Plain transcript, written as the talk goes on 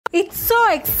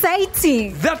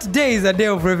exciting. That day is a day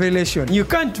of revelation. You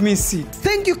can't miss it.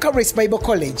 Thank you, Charis Bible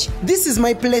College. This is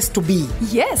my place to be.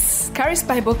 Yes, Charis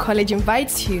Bible College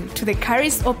invites you to the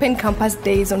Charis Open Campus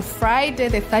Days on Friday,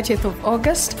 the 30th of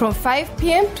August from 5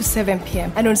 p.m. to 7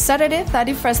 p.m. and on Saturday,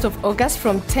 31st of August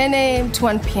from 10 a.m. to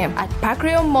 1 p.m. at Park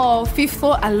Royal Mall, 5th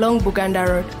floor along Luganda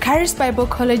Road. Charis Bible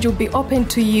College will be open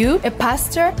to you, a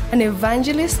pastor, an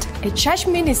evangelist, a church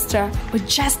minister, or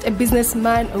just a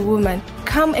businessman or woman.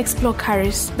 Come explore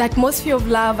Charis, the atmosphere of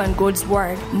love and God's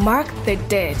word. Mark the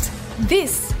date.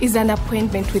 This is an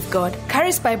appointment with God.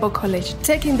 Charis Bible College,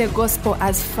 taking the gospel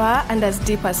as far and as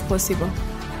deep as possible.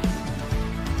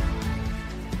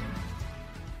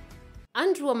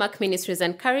 Andrew Womack Ministries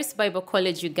and Charis Bible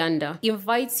College Uganda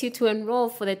invites you to enroll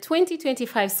for the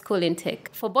 2025 school intake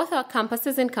for both our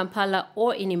campuses in Kampala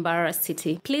or in Mbarara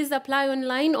City. Please apply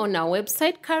online on our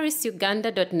website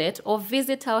charisuganda.net or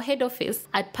visit our head office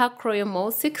at Park Royal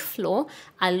Mall, 6th floor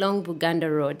along Buganda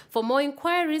Road. For more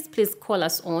inquiries, please call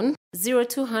us on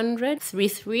 0200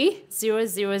 33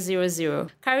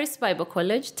 0000. Charis Bible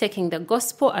College, taking the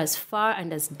gospel as far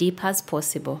and as deep as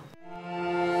possible.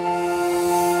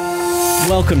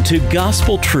 Welcome to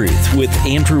Gospel Truth with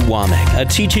Andrew Womack, a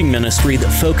teaching ministry that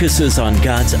focuses on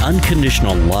God's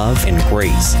unconditional love and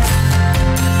grace.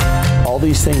 All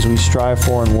these things we strive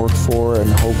for and work for and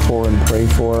hope for and pray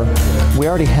for, we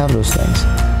already have those things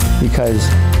because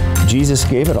Jesus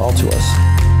gave it all to us.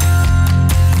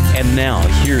 And now,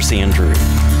 here's Andrew.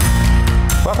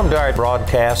 Welcome to our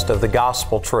broadcast of the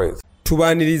Gospel Truth.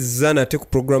 Tubaniriza nate ku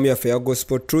programu yaffe ya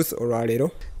Gospel Truth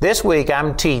olwaleero. This week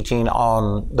I'm teaching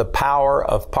on the power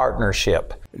of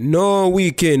partnership. No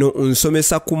week eno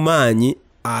nsomesa ku maanyi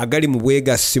agali mu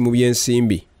bwegassi mu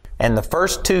byensimbi. And the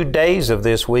first 2 days of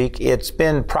this week, it's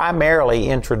been primarily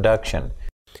introduction.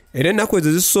 Era ennaku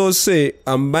ezo zisoose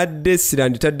mbadde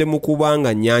siranditadde mu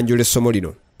kubanga nnyanjula essomo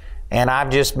lino. And I've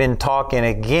just been talking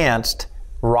against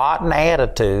rotten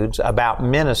attitudes about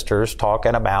ministers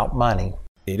talking about money.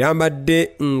 Era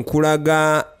mbadde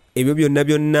nkulaga ebyo byonna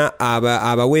byonna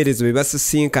abaweereza bye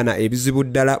basisinkana ebizibu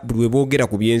ddala buli bwe boogera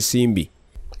ku byensimbi.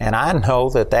 And I know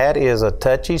that is a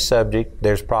touchy subject.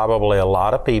 There's probably a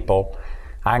lot of people.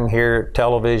 I can hear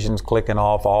televisions clicking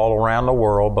off all around the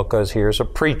world because here's a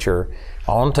preacher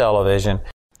on television.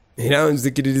 Era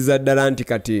nzikiririza ddala nti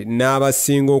kati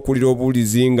n'abasinga okulira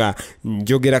obuwulizi nga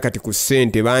njogera kati ku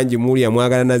ssente bangi mulya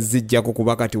mwagala nazijjako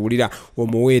kuba kati wulira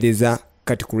omuweereza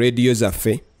kati ku rediyo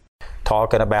zaffe.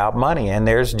 Talking about money, and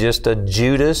there's just a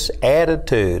Judas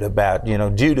attitude about,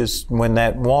 Judas, when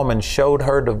that woman showed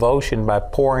her devotion by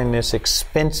pouring this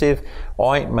expensive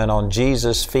ointment on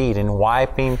Jesus' feet and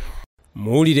wiping.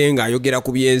 Muwulire ng'ayogera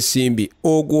ku byensimbi,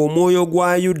 ogwo omwoyo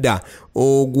gwa Yuda,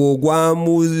 ogwo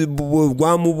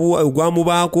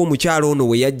gwamubaako omukyalo ono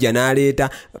we yajja n'aleeta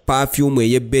perfume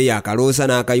ey'ebbeeyi akaloosa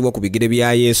n'akayiwa ku bigere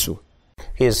bya Yesu.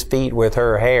 His feet with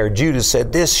her hair. Judas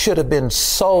said, this should have been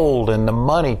sold and the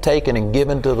money taken and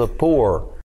given to the poor.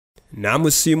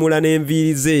 Namusimula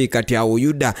n'enviiri ze kati awo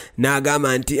Yuda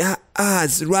n'agamba nti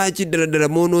lwaki ddala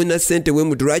mwonoona ssente bwe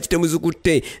muti lwaki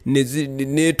temuzikutte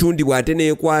n'etundibwa ate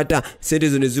n'ekwata ssente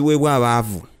zo ne ziweebwa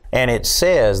abaavu. And it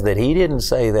says that he didn't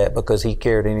say that because he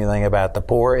cared anything about the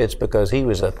poor. It's because he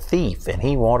was a thief and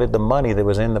he wanted the money that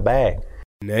was in the bag.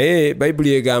 Naye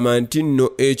Bayibuli egamba nti nno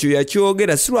ekyo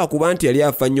yakyogera si lwakuba nti yali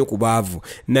afa nnyo ku baavu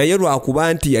naye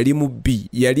lwakuba nti yali mubbi,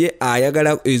 yali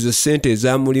ayagala ezo ssente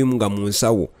ezamulimu nga mu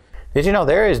nsawo. Did you know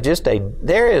there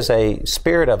is a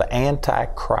spirit of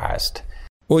antichrist?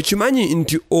 Okimanyi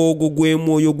nti ogwo gwe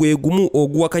mwoyo gwe gumu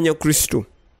oguwakanya Kristo.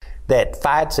 That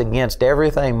fights against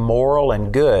everything moral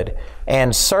and good,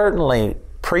 and certainly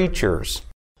preachers.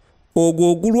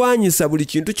 Ogwo ogulwanyisa buli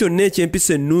kintu kyonna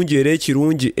eky'empisa ennungi era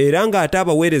ekirungi era ng'ate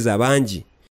abaweereza bangi.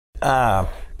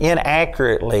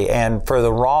 Inaccurately and for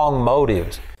the wrong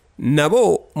motives.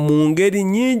 Nabo mu ngeri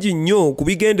nnyingi nnyo ku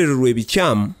bigendererwa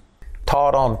ebikyamu.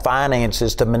 Taught on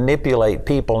finances to manipulate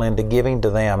people into giving to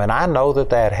them. And I know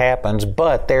that happens,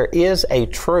 but there is a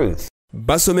truth.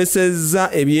 Basomesezza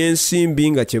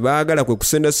ebyensimbi nga kye baagala kwe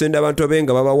kusendasenda abantu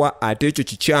abenga babawa ate ekyo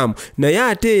kikyamu naye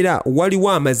ate era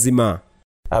waliwo amazima.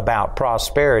 About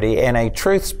prosperity and a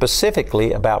truth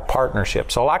specifically about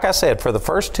partnership. So like I said, for the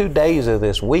first 2 days of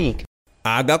this week,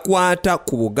 agakwata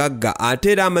ku bugagga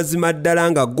ate era amazima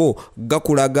ddala nga go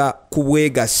gakulaga ku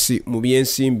bwegassi mu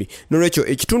byensimbi. N'olwekyo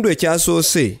ekitundu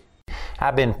ekyasoose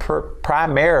I've been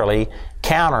primarily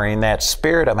countering that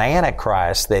spirit of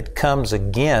Antichrist that comes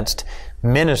against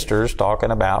ministers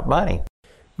talking about money.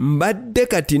 Mbadde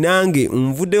kati nange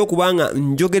nvuddeyo kubanga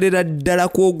njogerera ddala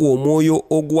ku ogwo omwoyo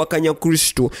oguwakanya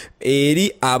Kristo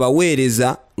eri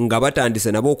abaweereza nga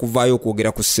batandise nabo okuvaayo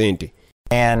okwogera ku ssente.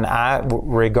 And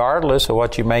regardless of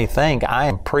what you may think, I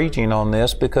am preaching on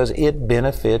this because it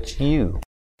benefits you.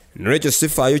 Nolwekyo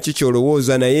sifaayo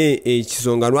kikyolowooza naye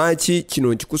ekisonga lwaki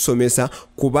kino kikusomesa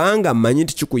kubanga mmanyi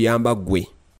nti kikuyamba ggwe.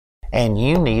 And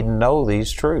you need to know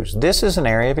these truths. This is an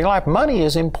area of your life. Money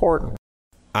is important.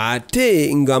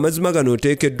 Ate ng'amazima gano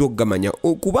oteekeddwa okugamanya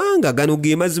kubanga gano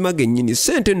ge mazima gennyini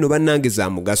ssente nno bannange za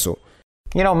mugaso.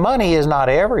 You know, money is not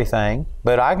everything,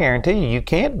 but I guarantee you, you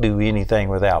can't do anything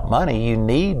without money. You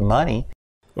need money.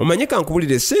 Omanye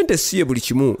kankubulire ssente si ye buli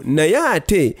kimu naye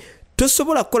ate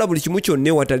tosobola kukola buli kimu kyonna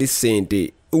ewatali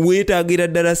ssente. Weetaagira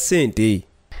ddala ssente.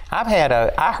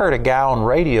 I heard a guy on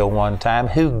radio one time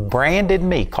who branded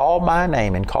me, called my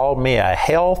name and called me a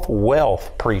health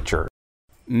wealth preacher.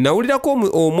 Nawulirako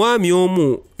omwami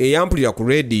omu eyampulira ku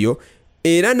radio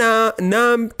era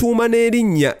n'amtuuma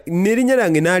n'erinnya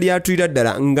lyange n'alyatulira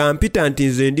ddala nga mpita nti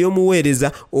nze ndi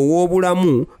omuweereza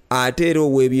ow'obulamu ate era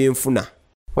ow'ebyenfuna.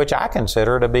 Which I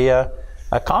consider to be a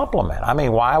compliment. I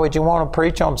mean, why would you want to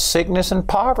preach on sickness and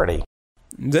poverty?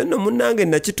 Nze nno munnange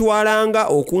nakitwalanga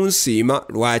okunsiima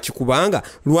lwaki kubanga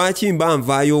lwaki mba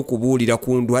nvaayo okubuulira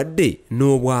ku ndwadde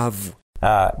n'obwavu.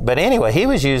 But anyway, he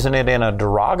was using it in a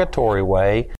derogatory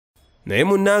way. Naye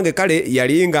munnange kale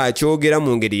yali ng'akyogera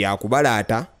mu ngeri ya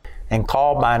kubalaata. And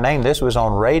called my name. This was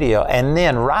on radio. And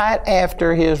then right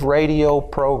after his radio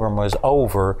program was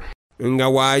over, nga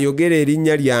waayogera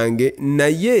erinnya lyange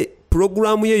naye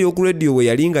pulogulaamu ye y'oku radio we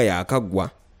yali nga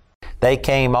yaakaggwa. They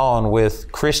came on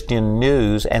with Christian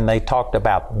news and they talked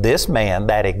about this man,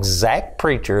 that exact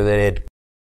preacher that had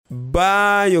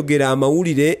baayogera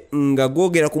amawulire nga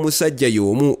googera ku musajja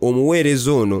y'omu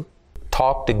omuweereza ono.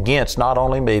 Talked against not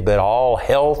only me but all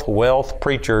health wealth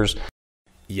preachers.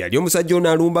 Yali omusajja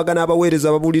ono alumbagana abaweereza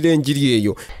ababuulira enjiri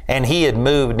eyo. And he had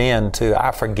moved into,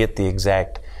 I forget the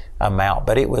exact amount,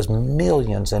 but it was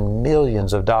millions and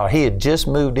millions of dollars. He had just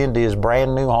moved into his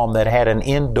brand new home that had an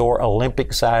indoor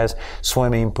Olympic-sized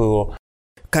swimming pool.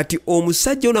 Kati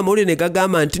omusajja ono amawulire ne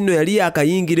gagamba nti nno yali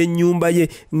yakayingira ennyumba ye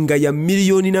nga ya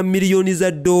miliyoni na miliyoni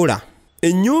za dola.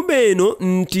 Ennyumba eno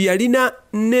nti yalina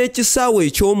n'ekisaawe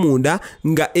eky'omunda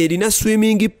nga erina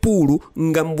swimming pool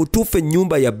nga mu butuufu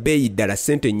ennyumba ya bbeeyi ddala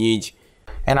ssente nnyingi.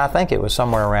 And I think it was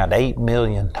somewhere around $8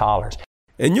 million.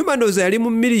 Ennyumba ndowooza yali mu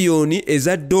miliyoni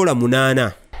eza dola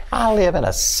 8. I live in a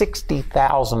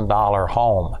 $60,000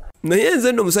 home. Naye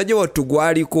nze nno omusajja wattu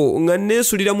gwaliko nga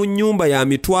neesulira mu nnyumba ya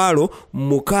mitwalo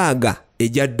 6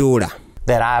 ejja dola.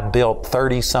 That I built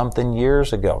 30-something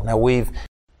years ago. Now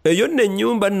eyo nno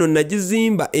ennyumba nno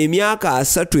nagizimba emyaka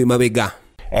 3 emabega.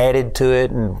 Added to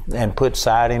it and put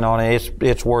siding on it.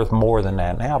 It's worth more than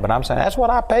that now, but I'm saying that's what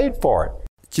I paid for it.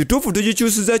 Kituufu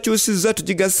tugikyusiza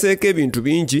tugigasseeko ebintu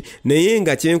bingi naye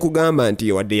nga kyenkugamba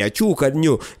nti wadde yakyuka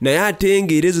nnyo naye ate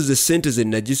ng'era ezo ze ssente ze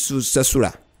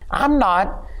nagisasula. I'm not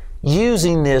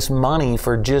using this money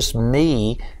for just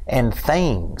me and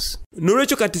things.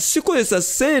 N'olwekyo kati sikozesa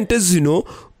ssente zino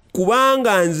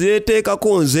kubanga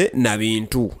nzeeteekako nze na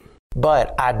bintu. But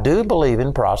I do believe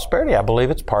in prosperity. I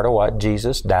believe it's part of what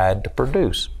Jesus died to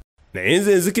produce. Naye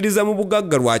nze nzikiriza mu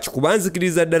bugagga lwaki kuba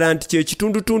nzikiriza ddala nti kye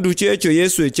kitundutundu kyekyo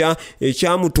Yesu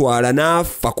ekyamutwala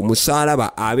n'afa ku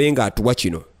musaalaba abe ng'atuwa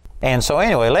kino. And so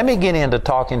anyway, let me get into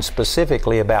talking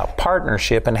specifically about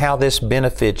partnership and how this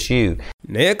benefits you.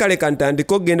 Naye kale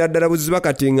kantandika okugenda ddala buziba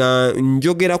kati nga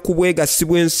njogera ku bwegassi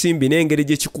bw'ensimbi n'engeri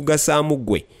gye kikugasaamu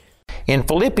ggwe. In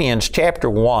Philippians chapter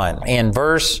 1 and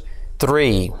verse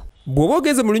 3, bw'oba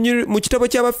ogenze mu kitabo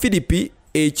ky'Abafilipi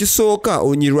ekisooka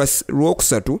olunyiri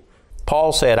lwokusatu,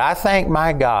 Paul said, I thank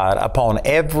my God upon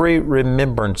every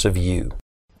remembrance of you.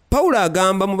 Pawulo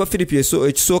agamba mu Bafilipi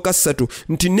ekisooka 3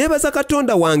 nti neebaza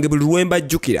Katonda wange buli lwe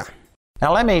mbajjukira.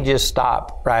 Now let me just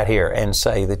stop right here and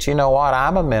say that, you know what,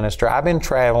 I'm a minister, I've been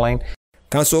traveling.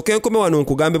 Kansooke nkome wano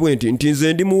nkugambe bwe nti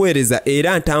nze ndi muweereza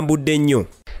era ntambudde nnyo.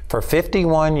 For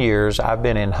 51 years, I've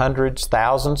been in hundreds,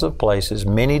 thousands of places,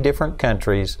 many different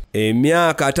countries.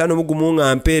 Emyaka 51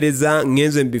 nga mpeereza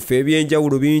ngenze mu bifo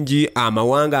eby'enjawulo bingi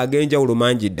amawanga ag'enjawulo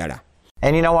mangi ddala.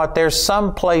 And you know what? There's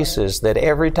some places that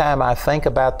every time I think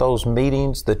about those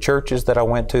meetings, the churches that I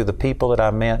went to, the people that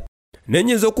I met.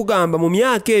 Nenyinza okugamba mu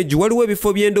myaka egyo waliwo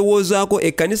ebifo bye ndowoozaako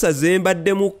ekkanisa ze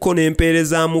mbaddemukko ne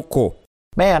mpeerezaamuko.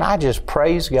 Man, I just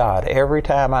praise God every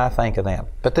time I think of them.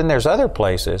 But then there's other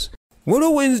places.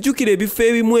 Waliwo wenzijukira ebifo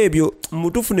ebimu ebyo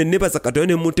mutuufu ne neebaza Katonda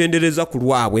ne mutendereza ku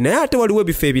lwabwe naye ate waliwo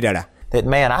ebifo ebirala. That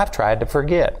man, I've tried to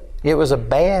forget. It was a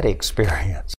bad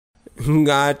experience.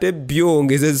 Ng'ate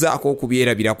byongezezaako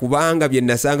okubyerabira kubanga bye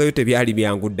nasangayo tebyali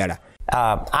byangu ddala.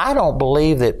 I don't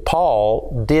believe that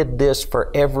Paul did this for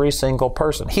every single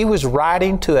person. He was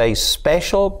writing to a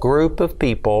special group of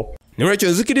people. Nolwekyo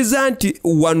nzikiriza nti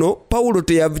wano Pawulo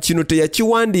kino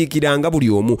teyakiwandiikiranga buli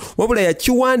omu, wabula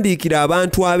yakiwandiikira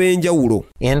abantu ab'enjawulo.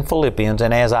 In Philippians,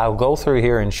 and as I'll go through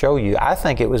here and show you, I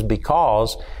think it was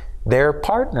because their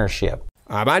partnership.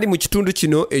 Abaali mu kitundu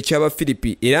kino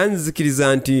eky'Abafilipi, era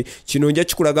nzikiriza nti kino nja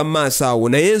kikulaga mu maaso awo,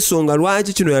 naye ensonga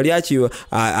lwaki kino yali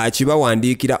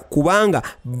akibawandiikira kubanga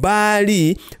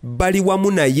bali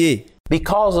wamu naye.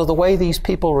 Because of the way these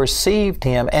people received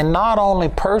him, and not only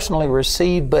personally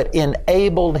received, but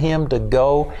enabled him to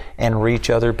go and reach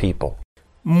other people.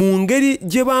 Mu ngeri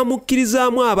gye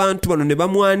baamukkirizaamu abantu bano ne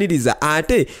bamwaniriza,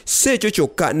 ate si ekyo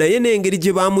kyokka naye n'engeri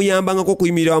gye baamuyambangako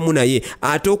okuyimirira wamu naye,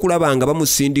 ate okulaba nga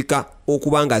bamusindika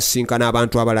okuba ng'asisinkana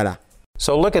abantu abalala.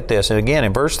 So look at this, and again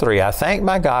in verse 3, I thank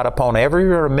my God upon every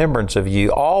remembrance of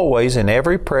you, always in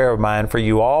every prayer of mine for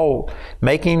you all,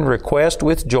 making request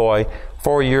with joy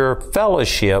for your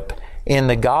fellowship in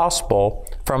the gospel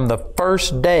from the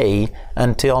first day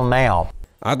until now.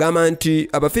 Agamba nti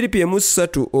Abafilipi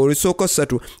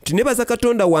 3:3 tinebaza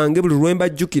Katonda wange buli lwe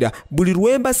mbajjukira, buli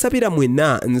lwe mbasabira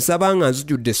mwenna nsaba nga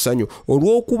nzijudde essanyu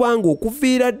olw'okubanga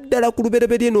okuviira ddala ku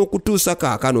lubereberye n'okutuusa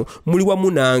kaakano muli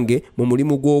wamu nange mu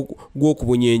mulimu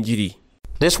gw'okubunya enjiri.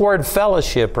 This word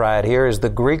fellowship right here is the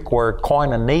Greek word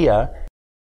koinonia,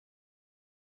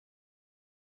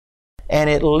 and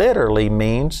it literally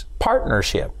means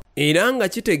partnership. Era nga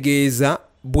kitegeeza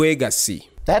bwegasi.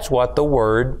 That's what the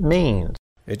word means.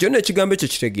 Ekyo n'ekigambo ekyo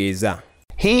kitegeeza.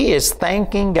 He is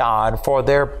thanking God for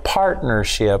their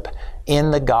partnership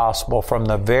in the gospel from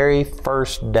the very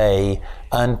first day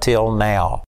until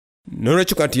now.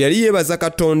 Nolwekyo kati yali yeebaza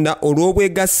Katonda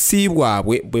olw'obwegassi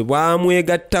bwabwe bwe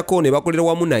bamwegattako ne bakolera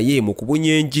wamu naye mu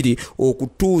kubunya enjiri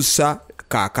okutuusa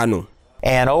kaakano.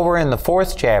 And over in the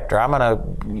 4th chapter, I'm going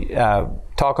to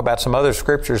talk about some other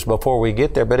scriptures before we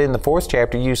get there, but in the 4th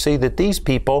chapter you see that these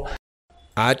people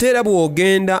ate era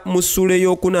bw'ogenda mu ssuula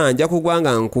ey'okuna nja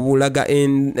kugwanga nkubulaga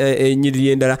ennyiriri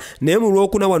endala, naye mu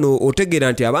lwokuna wano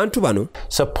otegeera nti abantu bano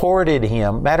supported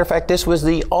him. Matter of fact, this was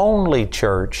the only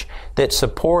church that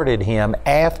supported him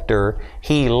after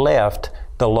he left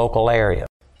the local area.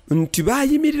 Nti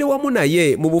baayimirira wamu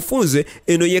naye mu bufunze,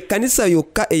 eno ye kkanisa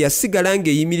yokka eyasigala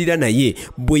ng'eyimirira naye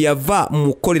bwe yava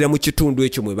mu kukolera mu kitundu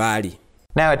ekyo mwe baali.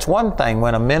 Now, it's one thing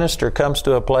when a minister comes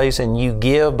to a place and you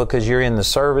give because you're in the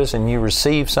service and you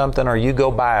receive something or you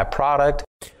go buy a product.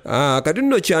 Kati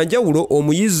nno kyanjawulo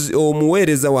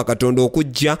omuweereza wa Katonda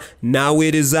okujja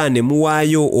n'aweereza ne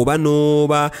muwaayo oba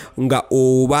n'oba nga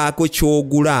obaako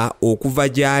ky'ogula okuva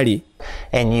gy'ali.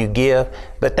 And you give,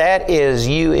 but that is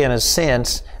you in a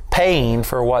sense paying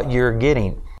for what you're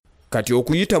getting. Kati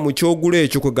okuyita mu kyogula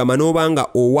ekyo kwegamba n'oba nga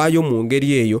owaayo mu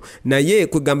ngeri eyo, naye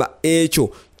kwegamba ekyo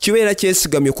kibeera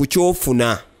kyesigamye ku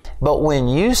kyofuna. But when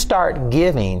you start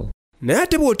giving, naye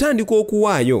ate bw'otandika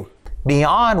okuwaayo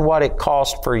beyond what it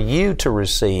cost for you to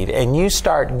receive, and you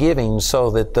start giving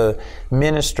so that the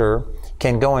minister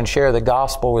can go and share the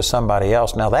gospel with somebody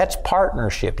else, now that's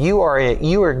partnership. You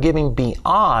are giving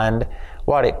beyond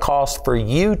what it costs for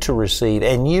you to receive,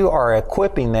 and you are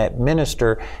equipping that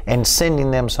minister and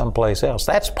sending them someplace else.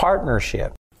 That's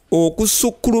partnership.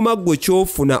 Okusukkuluma gwe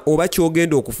kyofuna oba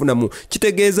kyogenda okufunamu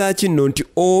kitegeeza kinno nti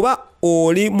oba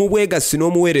oli mu bwegassi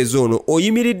n'omuweereza ono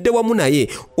oyimiridde wamu naye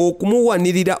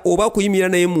okumuwanirira oba okuyimirira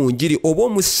naye mu njiri oba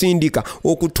omusindika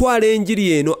okutwala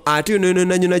enjiri eno ate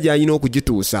yonna gy'alina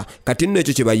okugituusa. Kati nno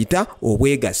ekyo kye bayita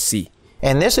obwegassi.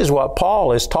 And this is what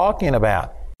Paul is talking about.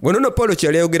 Bwe nno Paulo kye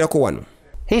yali ayogerako wano.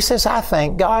 He says, I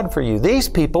thank God for you. These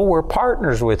people were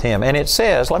partners with him. And it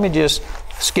says, let me just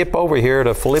skip over here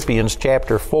to Philippians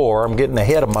chapter 4. I'm getting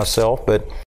ahead of myself, but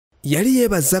yali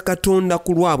yeebaza Katonda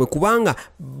ku lwabwe kubanga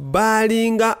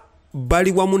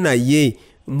bali wamu naye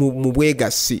mu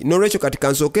bwegassi. N'olwekyo kati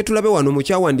kansooke tulabe wano mu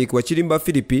kyawandiikibwa kiri mu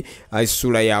Bafilipi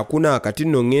essula ya 4 kati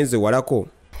nno ngenze walako.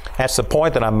 That's the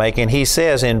point that I'm making. He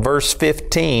says in verse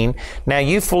 15, now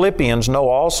you Philippians know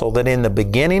also that in the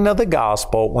beginning of the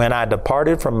gospel, when I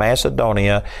departed from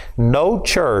Macedonia, no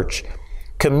church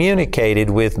communicated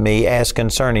with me as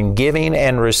concerning giving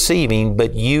and receiving,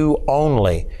 but you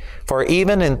only. For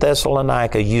even in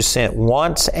Thessalonica you sent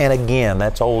once and again,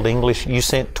 that's Old English, you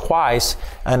sent twice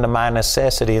unto my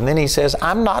necessity. And then he says,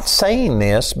 I'm not saying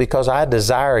this because I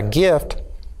desire a gift,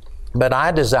 but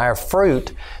I desire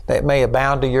fruit that may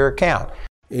abound to your account.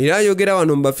 Era ayogera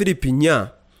wano mu Bafilipi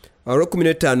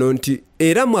 4:15 nti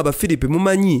era mu Abafilipi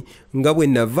mumanyi nga bwe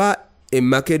nava e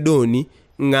Makedoni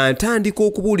nga ntandika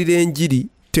okubuulira enjiri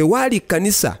tewaali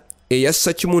kkanisa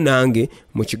eyassa kimu nange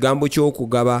mu kigambo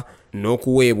ky'okugaba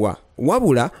n'okuweebwa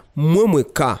wabula mmwe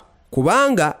mwekka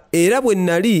kubanga era bwe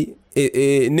nnali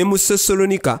ne mu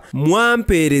Sesalonika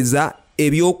mwampeereza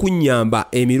ebyokunnyamba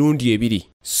emirundi 2.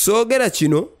 soogera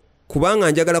kino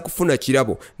kubanga njagala kufuna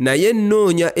kirabo naye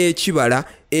nnoonya ekibala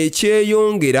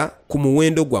ekyeyongera ku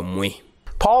muwendo gwammwe.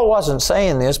 Paul wasn't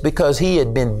saying this because he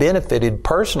had been benefited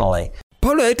personally.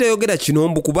 Paulo yali tayogera kino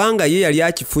mbu kubanga ye yali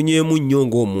akifunyeemu nnyo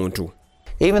ng'omuntu.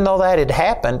 Even though that had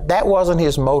happened, that wasn't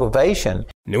his motivation.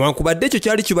 Newankubadde ekyo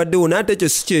kyali kibaddewo n'ate ekyo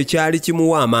si kye kyali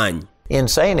kimuwa amaanyi. In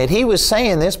saying it, he was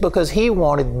saying this because he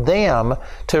wanted them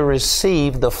to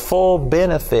receive the full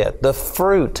benefit, the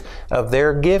fruit of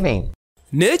their giving.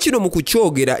 Naye kino mu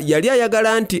kukyogera yali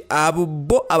ayagala nti abo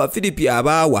bo Abafiripi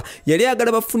abaawa yali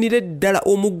ayagala bafunire ddala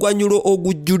omuggwanyulo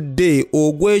ogujjudde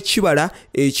ogw'ekibala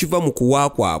ekiva mu kuwa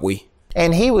kwabwe.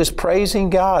 And he was praising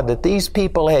God that these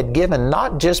people had given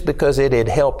not just because it had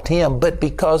helped him, but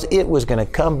because it was going to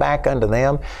come back unto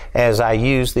them, as I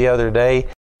used the other day.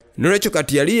 Nolwekyo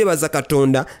kati yali yeebaza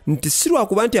Katonda nti si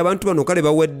lwakuba nti abantu bano kale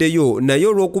bawaddeyo naye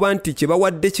olw'okuba nti kye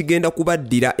bawadde kigenda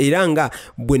kubaddira era nga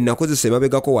bwe nakozesa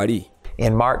emabegako wali.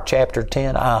 In Mark chapter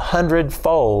 10,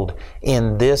 100-fold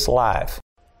in this life.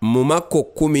 Mu Makko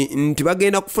 10 nti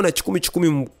bagenda kufuna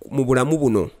 10 mu bulamu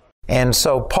buno. And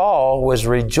so Paul was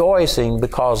rejoicing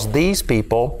because these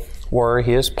people were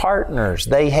his partners.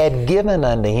 They had given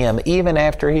unto him even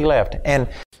after he left. And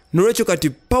nolwekyo kati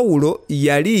Pawulo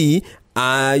yali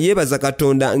yeebaza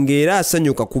Katonda ng'era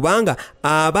asanyuka kubanga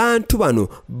abantu bano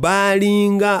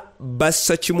baalinga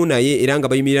bassa kimu naye era nga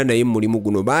bayimirira naye mu mulimu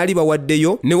guno baali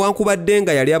bawaddeyo newankubadde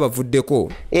nga yali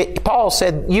abavuddeko. Paul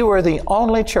said, "You are the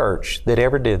only church that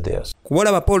ever did this."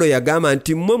 Kubalaba Pawulo yagamba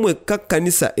nti mmwe mwekka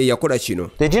kkanisa eyakola kino.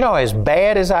 Did you know, as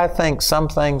bad as I think some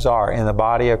things are in the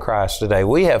body of Christ today,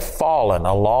 we have fallen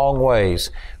a long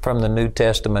ways from the New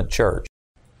Testament church.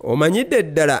 Omanyidde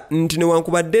ddala nti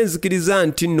newankubadde nzikiriza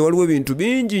nti nno waliwo ebintu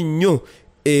bingi nnyo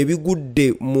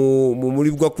ebigudde mu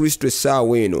mulimu gwa Kristo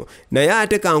essaawa eno naye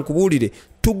ate kankubuulire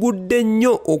tugudde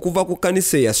nnyo okuva ku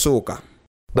kkanisa eyasooka.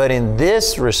 But in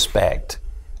this respect,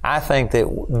 I think that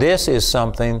this is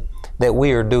something that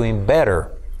we are doing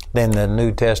better than the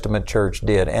New Testament church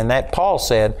did. And that Paul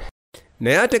said,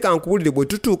 naye ate kankubuulire bwe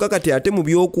tutuuka kati ate mu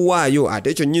by'okuwaayo ate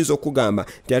ekyo nnyinza okugamba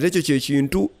nti ate ekyo kye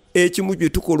kintu ekimu bye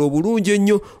tukola obulungi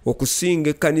ennyo okusinga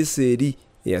ekkanisa eri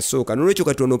eyasooka. Nolwekyo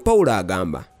kati ono Pawulo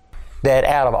agamba that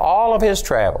out of all of his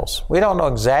travels, we don't know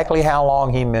exactly how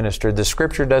long he ministered. The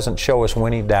scripture doesn't show us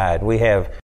when he died. We have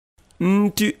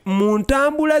nti mu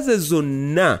ntambula ze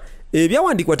zonna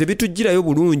ebyawandiikibwa tebitujjirayo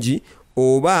bulungi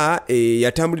oba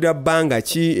yatambulira bbanga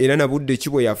ki era na budde ki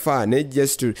bwe yafa ne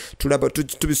just tulaba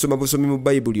tubisoma busomi mu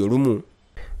Bayibuli olumu.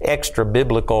 Extra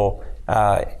biblical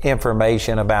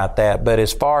information about that, but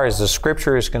as far as the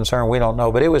scripture is concerned, we don't know.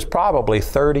 But it was probably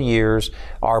 30 years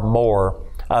or more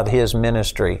of his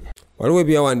ministry. Waliwo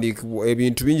ebyawandiikibwa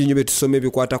ebintu bingi nnyo bye tusoma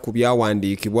ebikwata ku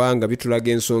byawandiikibwa nga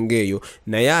bitulaga ensonga eyo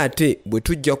naye ate bwe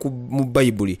tujja mu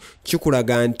Bayibuli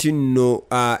kikulaga nti nno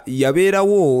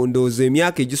yabeerawo ndowooza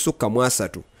emyaka egisukka mu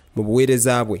 3 mu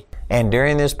buweereza bwe. And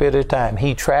during this period of time,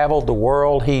 he traveled the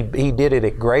world. He did it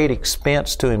at great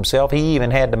expense to himself. He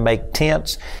even had to make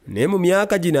tents. Naye mu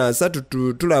myaka gino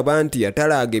 3 tulaba nti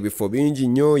yatalaaga ebifo bingi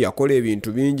nnyo, yakola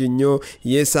ebintu bingi nnyo,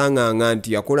 yeesanganga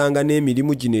nti yakolanga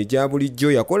n'emirimu gino egya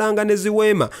bulijjo, yakolanga ne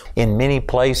ziweema. In many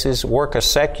places, work a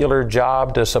secular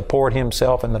job to support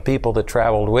himself and the people that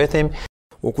traveled with him.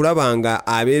 Okulaba nga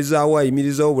abeezaawo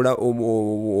ayimirizawo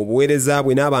obuweereza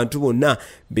bwe n'abantu bonna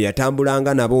be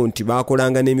yatambulanga nabo nti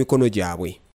baakolanga n'emikono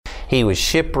gyabwe. He was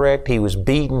shipwrecked, he was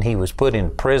beaten, he was put in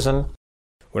prison.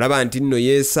 Olaba nti nno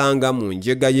yeesanga mu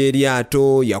njega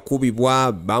y'eryato,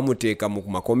 yakubibwa, bamuteeka mu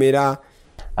makomera.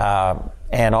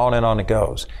 And on it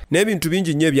goes. N'ebintu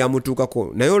bingi nnyo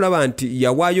ebyamutuukako naye olaba nti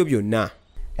yawaayo byonna.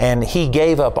 And he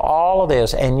gave up all of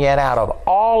this, and yet out of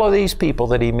all of these people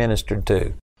that he ministered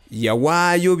to,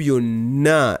 yawaayo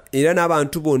byonna era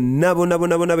n'abantu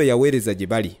bonna be yaweereza gye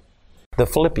bali. The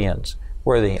Philippians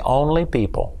were the only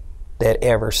people that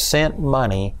ever sent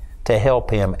money to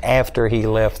help him after he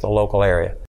left the local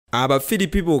area.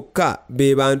 Abafiripi bokka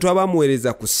be bantu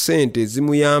abamuweereza ku ssente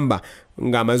ezimuyamba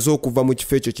ng'amaze okuva mu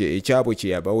kifo ekyo ekyabwe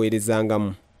kye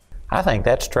yabaweerezangamu. I think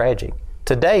that's tragic.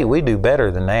 Today we do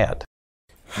better than that.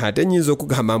 Ate nyinza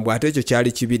okugamba mbu ate ekyo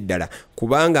kyali kibi ddala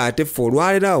kubanga ate ffe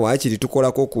olwalirawo waakiri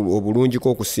tukolako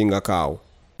obulungiko okusingako awo.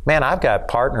 Man, I've got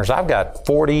partners. I've got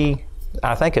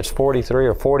 43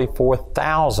 or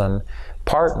 44,000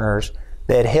 partners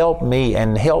that help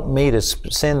me to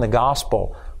send the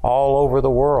gospel all over the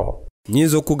world.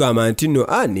 Nyinza okugamba nti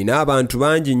nno nina abantu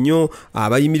bangi nnyo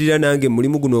abayimirira nange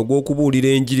mulimu guno ogw'okubuulira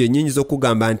enjiri. Nyinza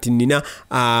okugamba nti nina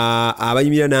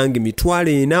abayimirira nange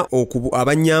 40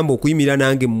 abanyamba okuyimirira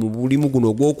nange mu mulimu guno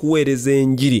ogw'okuweereza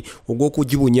enjiri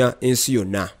ogw'okugibunya ensi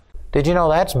yonna. Did you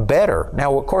know that's better?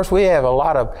 Now, of course, we have a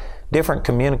lot of different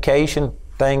communication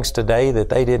things today that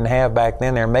they didn't have back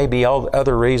then. There may be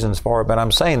other reasons for it, but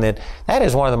I'm saying that that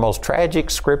is one of the most tragic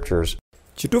scriptures.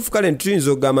 Kituufu kale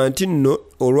tuyinza okugamba nti nno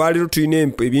olwaleero tulina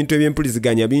ebintu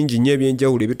eby'empuliziganya bingi nnyo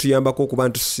eby'enjawulo ebituyambako okuba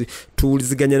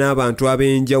tuwuliziganya n'abantu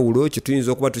ab'enjawulo kye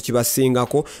tuyinza okuba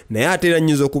tukibasingako, naye ate era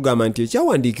nnyinza okugamba nti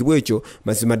ekyawandiikibwa ekyo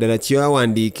mazima ddala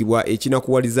kyawandiikibwa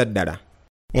ekinakuwaliza ddala.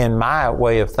 In my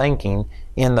way of thinking,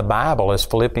 in the Bible is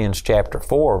Philippians chapter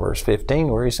 4, verse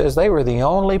 15, where he says they were the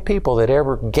only people that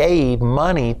ever gave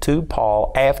money to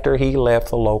Paul after he left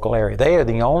the local area. They are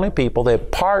the only people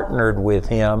that partnered with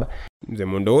him. Nze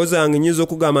mu ndowooza yange nnyinza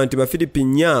okugamba nti Bafilipi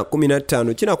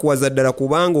 4:15 kinakuwaza ddala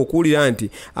kubanga okuwulira nti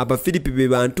Abafilipi be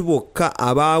bantu bokka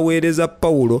abaaweereza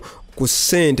Pawulo ku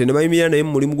ssente ne bayimirira naye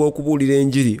mu mulimu gw'okubuulira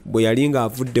enjiri bwe yali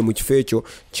ng'avudde mu kifo ekyo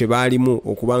kye baalimu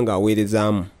okuba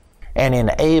ng'aweerezaamu. And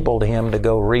enabled him to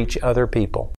go reach other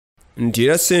people. Nti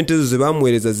era ssente ezo ze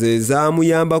baamuweereza ze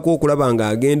zaamuyambako okulaba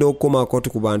ng'agenda okukomaako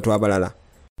ku bantu abalala.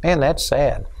 And that's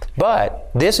sad.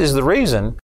 But this is the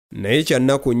reason naye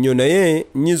kyannaku nnyo, naye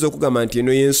nnyinza okugamba nti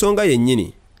eno y'ensonga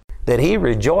yennyini that he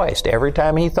rejoiced every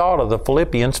time he thought of the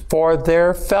Philippians for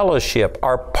their fellowship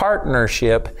or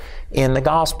partnership in the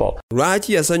gospel.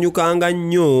 Lwaki yasanyukanga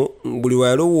nnyo buli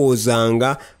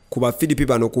wayalowoozanga ku Bafilipi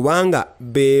bano kubanga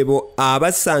beebo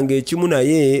abassanga ekimu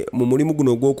naye mu mulimu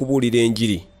guno ogw'okubuulira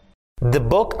enjiri. The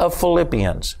book of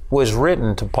Philippians was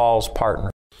written to Paul's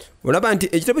partner. Olaba nti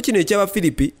ekitabo kino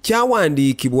eky'Abafilipi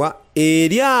kyawandiikibwa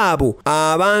eri abo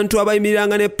abantu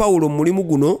abayimiriranga ne Pawulo mu mulimu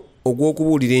guno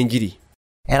ogw'okubuulira enjiri.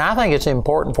 And I think it's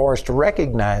important for us to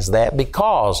recognize that,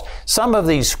 because some of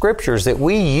these scriptures that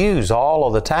we use all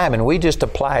of the time and we just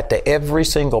apply it to every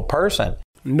single person.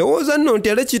 Ndowooza nno nti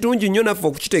ate kirungi nnyo naffe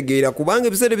okukitegeera kubanga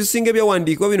ebiseera ebisinga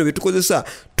ebyawandiikibwa bino bye tukozesa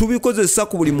tubikozesa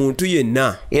ku buli muntu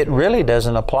yenna. It really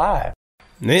doesn't apply.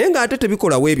 Naye ng'ate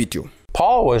tebikola bwe bityo.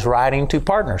 Paul was writing to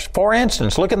partners. For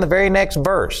instance, look in the very next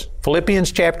verse,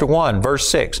 Philippians chapter 1, verse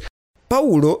 6.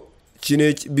 Pawulo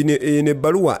eno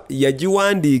ebbaluwa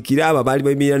yagiwandiikira abo abaali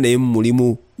bayimirira naye mu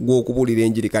mulimu gw'okubuulira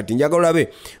enjiri. Kati njagala olabe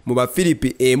mu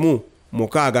Bafilipi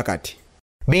 1:6 kati.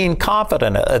 Being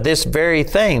confident of this very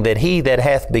thing, that he that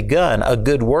hath begun a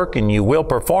good work in you will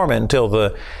perform it until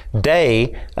the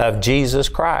day of Jesus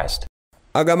Christ.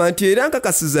 Agamba nti era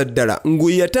nkakasiza ddala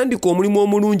ng'oyo yatandika omulimu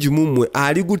omulungi mu mmwe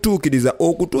aligutuukiriza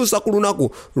okutuusa ku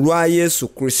lunaku lwa Yesu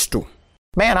Kristo.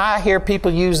 Man, I hear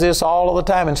people use this all of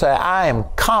the time and say, I am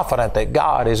confident that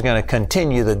God is going to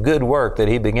continue the good work that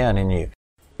he began in you.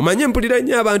 Omanye mpulira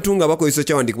nnyo abantu nga bakozesa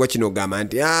kyawandiikibwa kino ogamba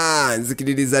nti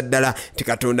nzikiririza ddala ti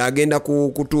Katonda agenda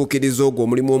kutuukiriza ogwo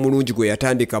omulimu omulungi gwe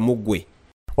yatandika mu ggwe.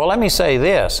 Well, let me say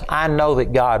this. I know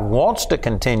that God wants to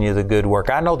continue the good work.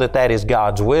 I know that that is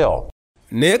God's will.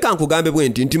 Naye kankugambe bwe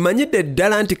nti manyidde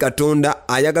ddala nti Katonda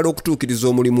ayagala okutuukiriza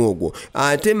omulimu ogwo,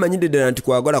 ate manyidde ddala nti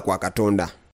kwagala kwa Katonda.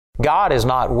 God is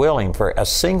not willing for a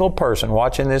single person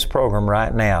watching this program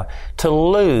right now to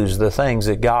lose the things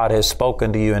that God has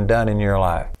spoken to you and done in your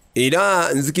life.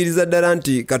 Era nzikiriza ddala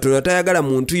nti Katonda tayagala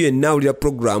muntu yenna awulira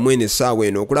programu eno essaawa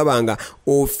eno okulaba nga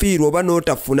ofiirwa oba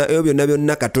n'otafuna ebyo byonna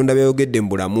byonna Katonda byayogedde mu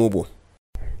bulamu bwo.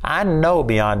 I know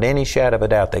beyond any shadow of a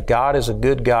doubt that God is a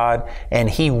good God and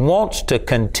he wants to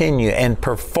continue and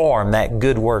perform that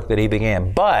good work that he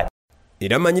began. But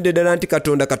era manyidde ddala nti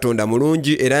Katonda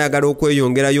mulungi era ayagala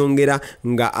okweyongerayongera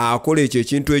nga akola ekyo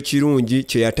ekintu ekirungi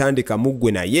kye yatandika mu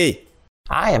ggwe naye.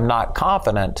 I am not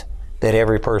confident that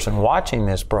every person watching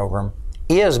this program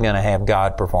is going to have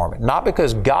God perform it. Not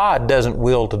because God doesn't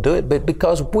will to do it, but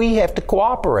because we have to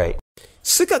cooperate.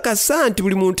 Sikakasa nti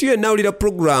buli muntu yenna awulira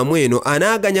programu eno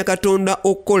anaaganya Katonda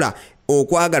okukola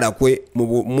okwagala kwe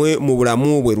mu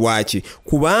bulamu bwe. Lwaki?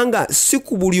 Kubanga si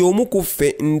ku buli omu ku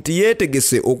ffe nti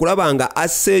yeetegese okulaba nga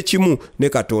asse ekimu ne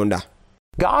Katonda.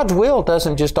 God's will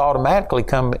doesn't just automatically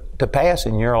come to pass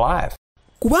in your life.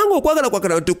 Kubanga okwagala kwa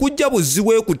Katonda tekujja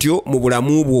buzzibwe kutyo mu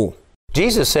bulamu bwo.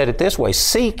 Jesus said it this way,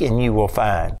 seek and you will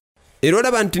find. Era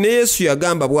olaba nti ne Yesu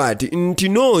yagamba bw'ati nti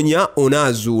noonya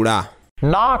onaazuula.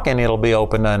 Knock and it'll be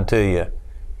opened unto you.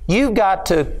 You've got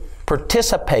to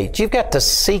participate. You've got to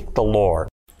seek the Lord.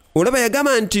 Olaba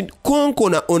yagamba nti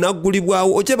konkona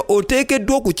onaggulibwawo,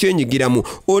 oteekeddwa okukyenyigiramu,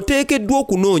 oteekeddwa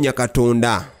okunoonya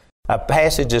Katonda. A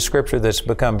passage of scripture that's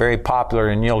become very popular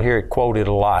and you'll hear it quoted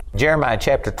a lot. Jeremiah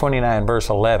chapter 29 verse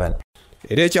 11.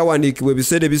 Era ekyawandiikibwa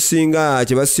ebiseera ebisinga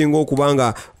kye basinga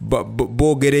okubanga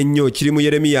boogera ennyo kiri mu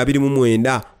Yeremiya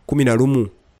 29:11.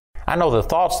 I know the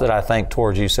thoughts that I think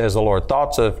towards you, says the Lord,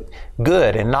 thoughts of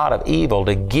good and not of evil,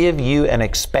 to give you an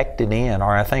expected end.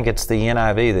 Or I think it's the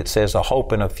NIV that says a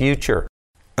hope and a future.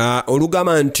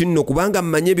 olugamba nti nno kubanga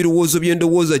mmanye ebirowoozo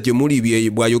by'endowooza gye muli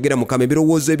bw'ayogera Mukama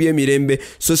ebirowoozo eby'emirembe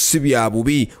so si bya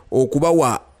bubi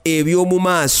okubawa eby'omu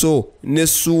maaso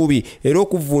n'essuubi era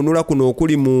okuvuunula kuno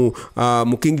okuli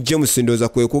mu King James ndowooza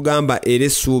kwe kugamba era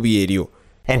essuubi eryo.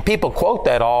 And people quote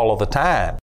that all of the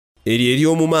time.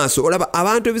 Ery'omu maaso olaba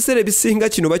abantu ebiseera ebisinga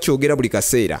kino bakyogera buli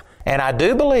kaseera. And I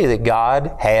do believe that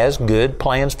God has good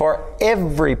plans for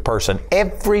every person,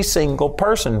 every single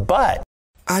person, but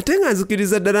ate nga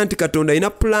nzikiriza ddala nti Katonda alina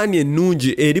pulaani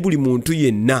ennungi eri buli muntu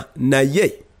yenna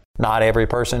naye not every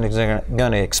person is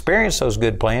going to experience those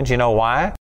good plans. You know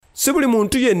why? si buli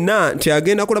muntu yenna nti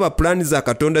agenda kulaba pulaani za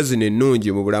Katonda zino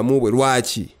ennungi mu bulamu bwe.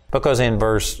 Lwaki? Because in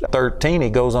verse 13 he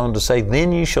goes on to say,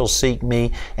 then you shall seek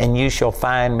me and you shall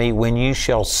find me when you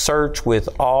shall search with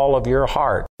all of your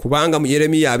heart. Kubanga mu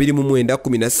Yeremiya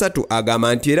 29:13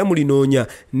 agamba nti era mulinoonya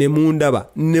ne mundaba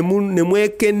ne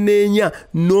mwekenneenya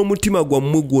n'omutima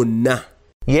gwammwe gwonna.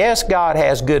 Yes, God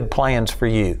has good plans for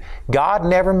you. God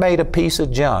never made a piece of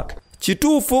junk.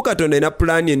 Kituufu Katonda alina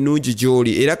pulaani ennungi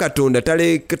gy'oli era Katonda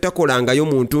takolangayo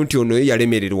muntu nti ono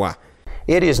yalemererwa.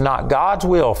 It is not God's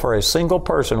will for a single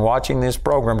person watching this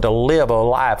program to live a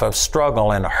life of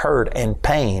struggle and hurt and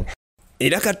pain.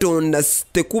 Era Katonda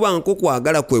tekuba nko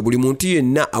kwagala kwe buli muntu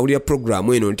yenna awulira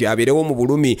programu eno nti abeerewo mu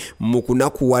bulumi mu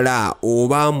kunakuwala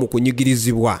oba mu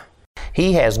kunyigirizibwa.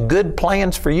 He has good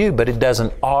plans for you, but it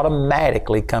doesn't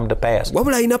automatically come to pass.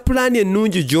 Wabula alina pulaani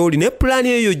ennungi gy'oli ne pulaani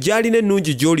eyo gy'alina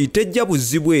ennungi gy'oli tejja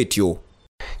buzibu etyo.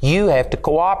 You have to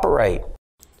cooperate.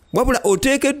 Wabula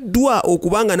oteekeddwa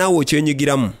okubanga naawe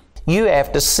okyenyigiramu. You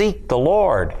have to seek the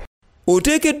Lord.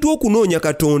 Oteekeddwa okunoonya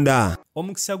Katonda.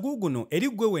 Omukisa guguno eri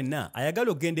gwe wenna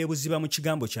ayagala okgenda ebuziba mu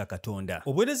kigambo kya Katonda.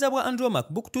 Obuweereza bwa Andrew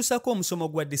Mark bukutuusako omusomo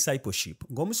gwa discipleship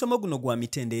ng'omusomo guno gwa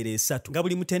mitendera 3 nga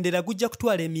buli mutendera gujja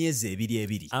kutwala emyezi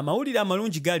 2. Amawulire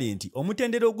amalungi gali nti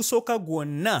omutendera ogusooka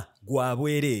gwonna gwa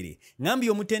bwereere. Ngambye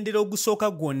omutendera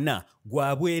ogusooka gwonna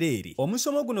gwa bwereere.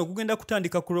 Omusomo guno gugenda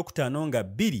kutandika ku Lwokutaano nga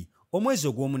 2 omwezi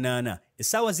ogw'omunaana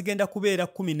essaawa zigenda kubeera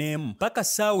 11 paka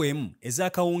ssaawa 1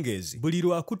 ez'akawungeezi buli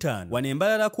Lwakutaano wano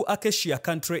Embalala ku Acacia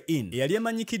Country Inn eyali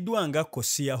emanyikiddwa nga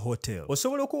Kosia Hotel.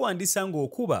 Osobola okuwandiisa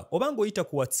ng'okuba oba ng'oyita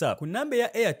ku WhatsApp ku nnamba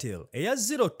ya Airtel eya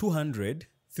 0200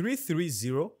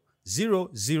 330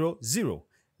 000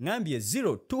 ngambye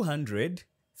 0200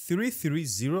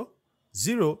 330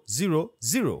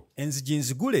 000 enzigi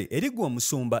nzigule eri gwe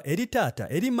omusumba eri taata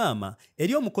eri maama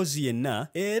eri omukozi yenna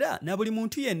era na buli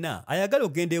muntu yenna ayagala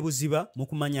okgenda ebuziba mu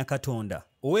kumanya Katonda.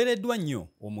 Oweereddwa nnyo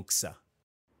omukisa.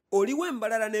 Oliwo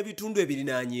Embalala n'ebitundu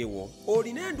ebirinaanyeewo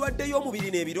olina endwadde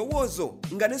y'omubiri n'ebirowoozo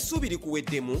nga n'essuubi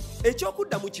likuweddemu.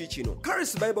 Ekyokuddamu kiikino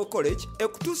Charis Bible College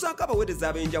ekutuusaako abaweereza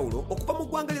ab'enjawulo okuva mu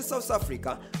ggwanga lya South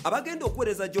Africa abagenda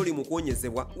okuweereza gy'oli mu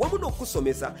kuwonyezebwa wamu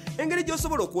n'okusomesa engeri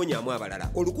gy'osobola okuwonyaamu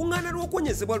abalala. Olukuŋŋaana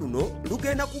lw'okuwonyezebwa luno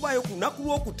lugenda kubaayo ku lunaku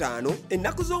Lwokutaano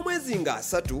ennaku z'omwezi nga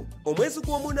 3 omwezi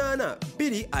gw'omunaana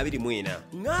 2024.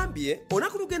 Ngambye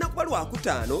olunaku lugenda kuba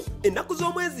Lwakutaano ennaku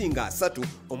z'omwezi nga 3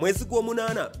 omwezi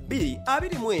gw'omunaana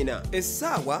 2024.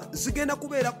 Essaawa zigenda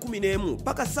kubeera 11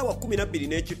 paka ssaawa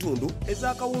 12:30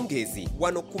 ez'akawungeezi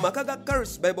wano ku maka ga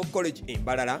Charis Bible College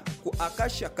Embalala ku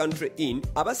Acacia Country Inn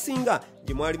abasinga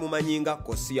gye mwali mumanyinga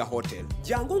Kosia Hotel.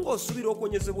 Jangu ng'osuubira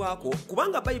okuwonyezebwako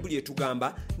kubanga Bayibuli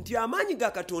etugamba nti amaanyi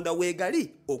ga Katonda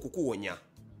weegali okukuwonya.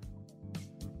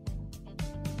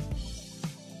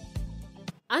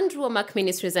 Andrew Mark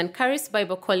Ministries and Charis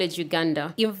Bible College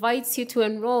Uganda invites you to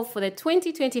enroll for the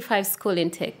 2025 school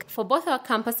intake for both our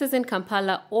campuses in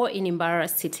Kampala or in Mbarara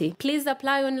City. Please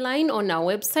apply online on our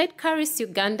website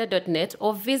charisuganda.net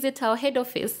or visit our head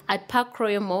office at Park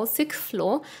Royal Mall 6th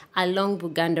floor along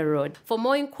Buganda Road. For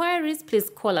more inquiries, please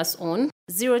call us on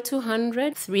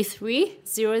 0200 33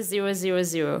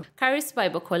 0000. Charis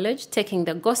Bible College, taking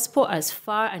the gospel as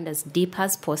far and as deep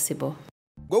as possible.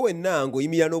 Gwe wenna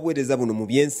ng'oyimirira n'obuweereza buno mu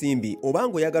by'ensimbi oba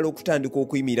ng'oyagala okutandika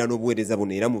okuyimirira n'obuweereza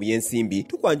buno era mu by'ensimbi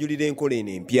tukwanjulira enkola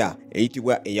eno empya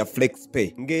eyitibwa eya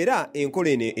FlexPay ng'era enkola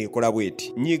eno ekola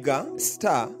bw'eti nyiga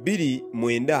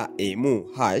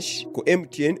 *291# ku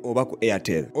MTN oba ku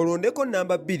Airtel olondeko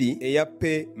namba 2 eya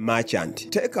Pay Merchant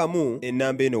teekamu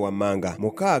ennamba eno wammanga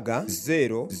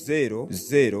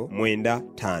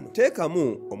 600095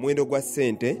 teekamu omuwendo gwa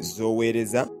ssente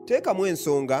z'oweereza teekamu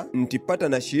ensonga nti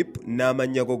partnership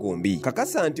n'amannya go gombi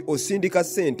kakasa nti osindika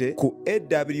ssente ku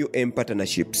AWM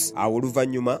Partnerships awo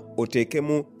oluvannyuma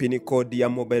oteekemu pin code ya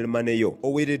mobile money yo.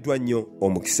 Oweereddwa nnyo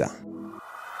omukisa.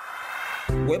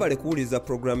 Weebale kuwuliriza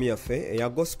programu yaffe eya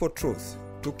Gospel Truth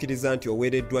tukkiriza nti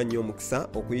oweereddwa nnyo omukisa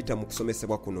okuyita mu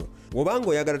kusomesebwa kuno. Bw'obanga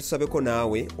oyagala tusabeko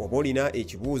naawe, oba olina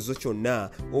ekibuuzo kyonna,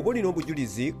 oba olina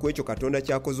obujulizi ku ekyo Katonda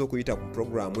ky'akoze okuyita ku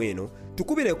pulogulaamu eno,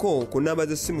 tukubireko ku nnamba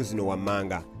z'essimu zino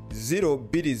wammanga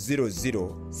 0200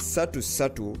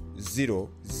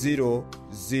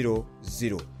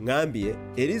 330 ngambye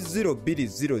eri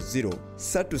 0200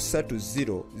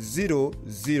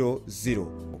 330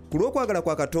 ku lw'okwagala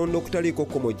kwa Katonda okutaliiko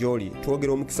kkomo gy'oli,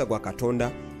 twogera omukisa gwa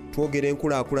Katonda, twogera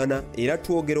enkulaakulana era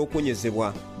twogera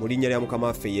okunyezebwa mu linnya lya Mukama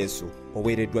waffe Yesu.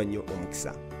 Oweereddwa nnyo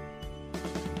omukisa.